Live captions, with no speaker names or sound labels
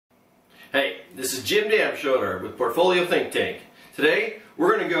Hey, this is Jim Damschoter with Portfolio Think Tank. Today,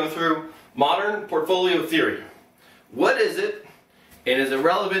 we're going to go through modern portfolio theory. What is it, and is it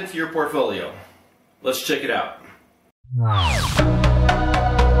relevant to your portfolio? Let's check it out.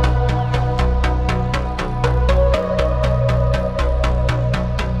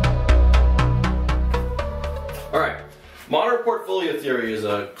 Alright, modern portfolio theory is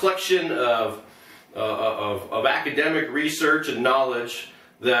a collection of academic research and knowledge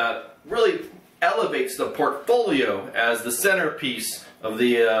that really elevates the portfolio as the centerpiece of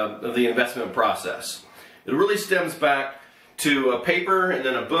the investment process. It really stems back to a paper and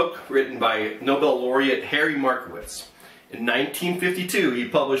then a book written by Nobel laureate Harry Markowitz. In 1952, he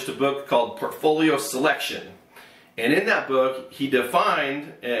published a book called Portfolio Selection, and in that book, he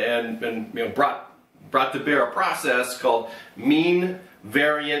defined and brought to bear a process called mean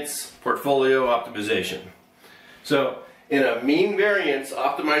variance portfolio optimization. So, in a mean variance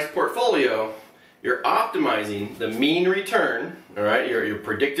optimized portfolio, you're optimizing the mean return, all right, your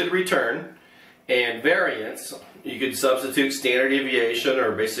predicted return, and variance. You could substitute standard deviation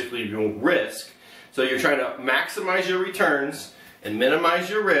or basically risk. So you're trying to maximize your returns and minimize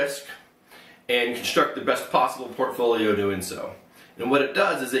your risk and construct the best possible portfolio doing so. And what it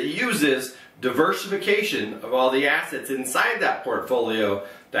does is it uses diversification of all the assets inside that portfolio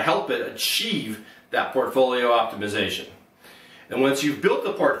to help it achieve that portfolio optimization. And once you've built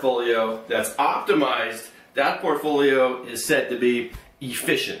the portfolio that's optimized, that portfolio is said to be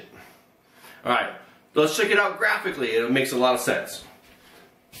efficient. Alright, let's check it out graphically. It makes a lot of sense.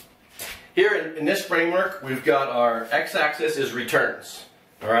 Here in this framework, we've got our x-axis is returns.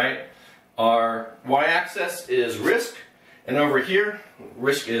 Alright, our y-axis is risk, and over here,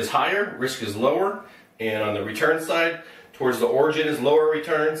 risk is higher, risk is lower, and on the return side, towards the origin is lower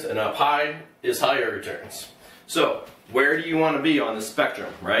returns, and up high is higher returns. So, where do you want to be on the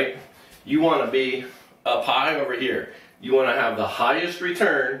spectrum, right? You want to be up high over here. You want to have the highest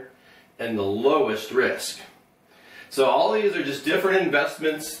return and the lowest risk. So all these are just different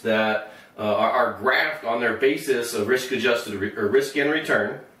investments that are graphed on their basis of risk-adjusted or risk and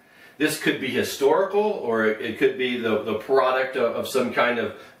return. This could be historical, or it could be the product of some kind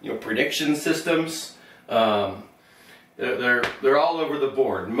of prediction systems. They're all over the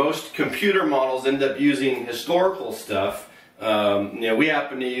board. Most computer models end up using historical stuff. We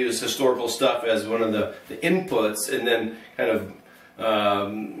happen to use historical stuff as one of the inputs, and then kind of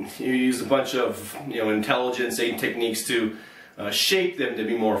you use a bunch of intelligence aid techniques to shape them to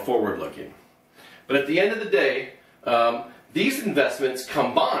be more forward-looking. But at the end of the day, these investments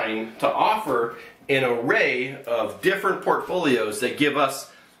combine to offer an array of different portfolios that give us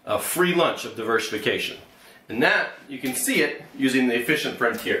a free lunch of diversification. And that, you can see it using the efficient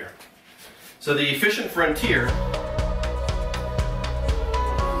frontier. So the efficient frontier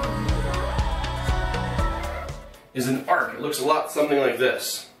is an arc. It looks a lot something like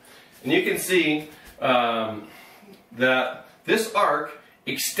this. And you can see that this arc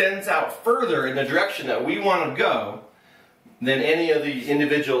extends out further in the direction that we want to go than any of the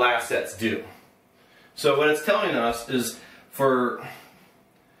individual assets do. So what it's telling us is for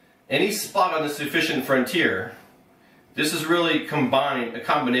any spot on this efficient frontier, this is really a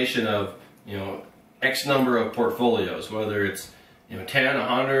combination of X number of portfolios, whether it's 10,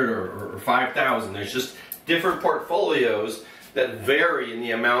 100, or 5,000. There's just different portfolios that vary in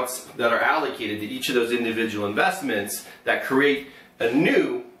the amounts that are allocated to each of those individual investments that create a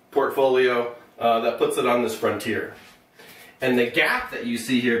new portfolio that puts it on this frontier. And the gap that you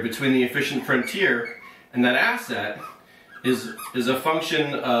see here between the efficient frontier and that asset is a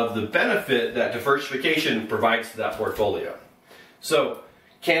function of the benefit that diversification provides to that portfolio. So,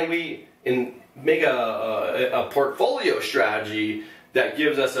 can we make a portfolio strategy that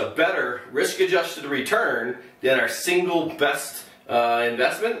gives us a better risk-adjusted return than our single best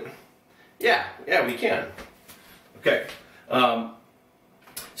investment? Yeah, we can. Okay.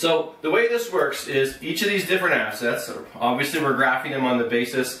 So the way this works is each of these different assets, obviously we're graphing them on the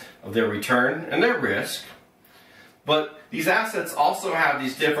basis of their return and their risk, but these assets also have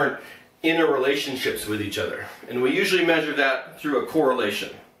these different interrelationships with each other, and we usually measure that through a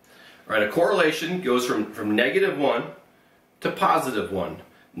correlation. Right, a correlation goes from -1 to +1.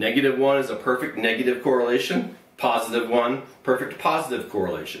 -1 is a perfect negative correlation, +1, perfect positive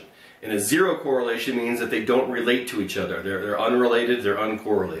correlation. And a zero correlation means that they don't relate to each other. They're unrelated, they're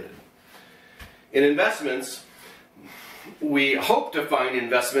uncorrelated. In investments, we hope to find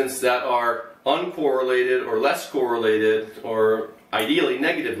investments that are uncorrelated or less correlated, or ideally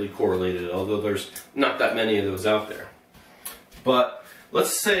negatively correlated, although there's not that many of those out there. But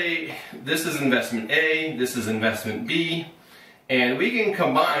let's say this is investment A, this is investment B, And we can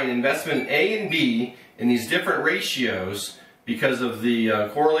combine investment A and B in these different ratios because of the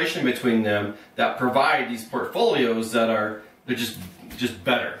correlation between them that provide these portfolios that are just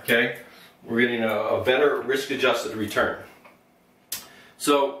better, okay? We're getting a better risk-adjusted return.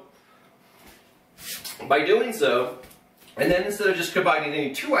 So by doing so, and then instead of just combining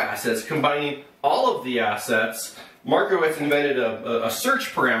any two assets, combining all of the assets, Markowitz invented a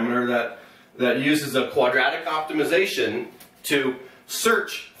search parameter that uses a quadratic optimization to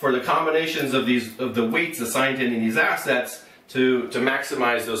search for the combinations of the weights assigned to any of these assets to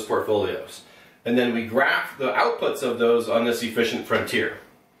maximize those portfolios. And then we graph the outputs of those on this efficient frontier.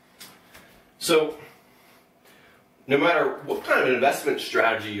 So no matter what kind of investment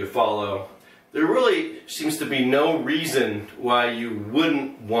strategy you follow, there really seems to be no reason why you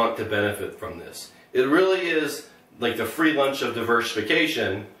wouldn't want to benefit from this. It really is like the free lunch of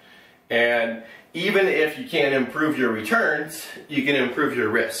diversification, and even if you can't improve your returns, you can improve your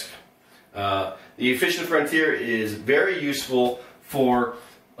risk. The efficient frontier is very useful for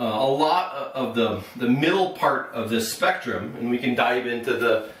a lot of the middle part of this spectrum, and we can dive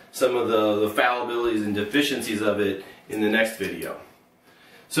into some of the fallibilities and deficiencies of it in the next video.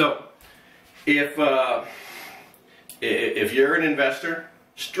 So if you're an investor,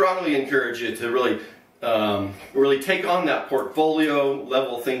 strongly encourage you to really take on that portfolio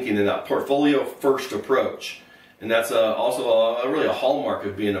level thinking and that portfolio first approach. And that's also really a hallmark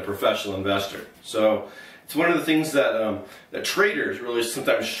of being a professional investor. So it's one of the things that that traders really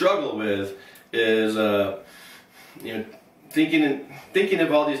sometimes struggle with is thinking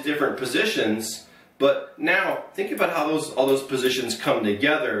of all these different positions, but now think about how all those positions come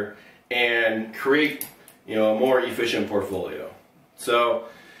together and create a more efficient portfolio. So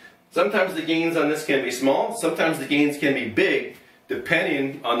sometimes the gains on this can be small, sometimes the gains can be big,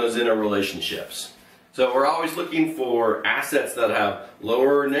 depending on those interrelationships. So we're always looking for assets that have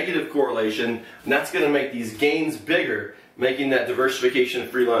lower negative correlation, and that's going to make these gains bigger, making that diversification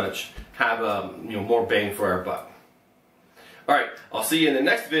free lunch have more bang for our buck. Alright, I'll see you in the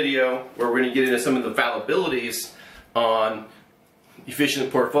next video where we're going to get into some of the fallibilities on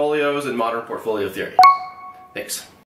efficient portfolios and modern portfolio theory. Thanks.